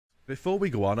Before we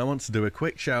go on, I want to do a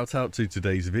quick shout out to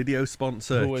today's video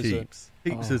sponsor, Keeps.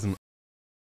 Keeps is an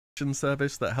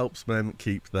service that helps men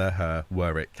keep their hair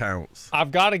where it counts.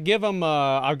 I've got to give them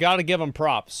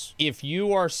props. If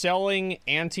you are selling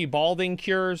anti-balding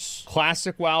cures,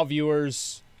 classic WoW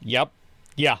viewers, yep,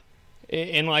 yeah.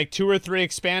 In like 2 or 3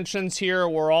 expansions here,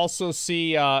 we'll also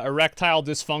see erectile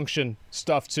dysfunction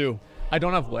stuff too. I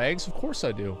don't have legs? Of course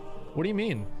I do. What do you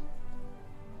mean?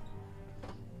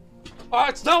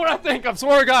 It's not what I think. I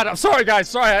swear to God. I'm sorry, guys.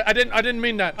 Sorry, I didn't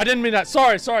mean that. I didn't mean that.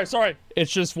 Sorry.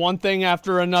 It's just one thing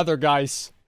after another, guys.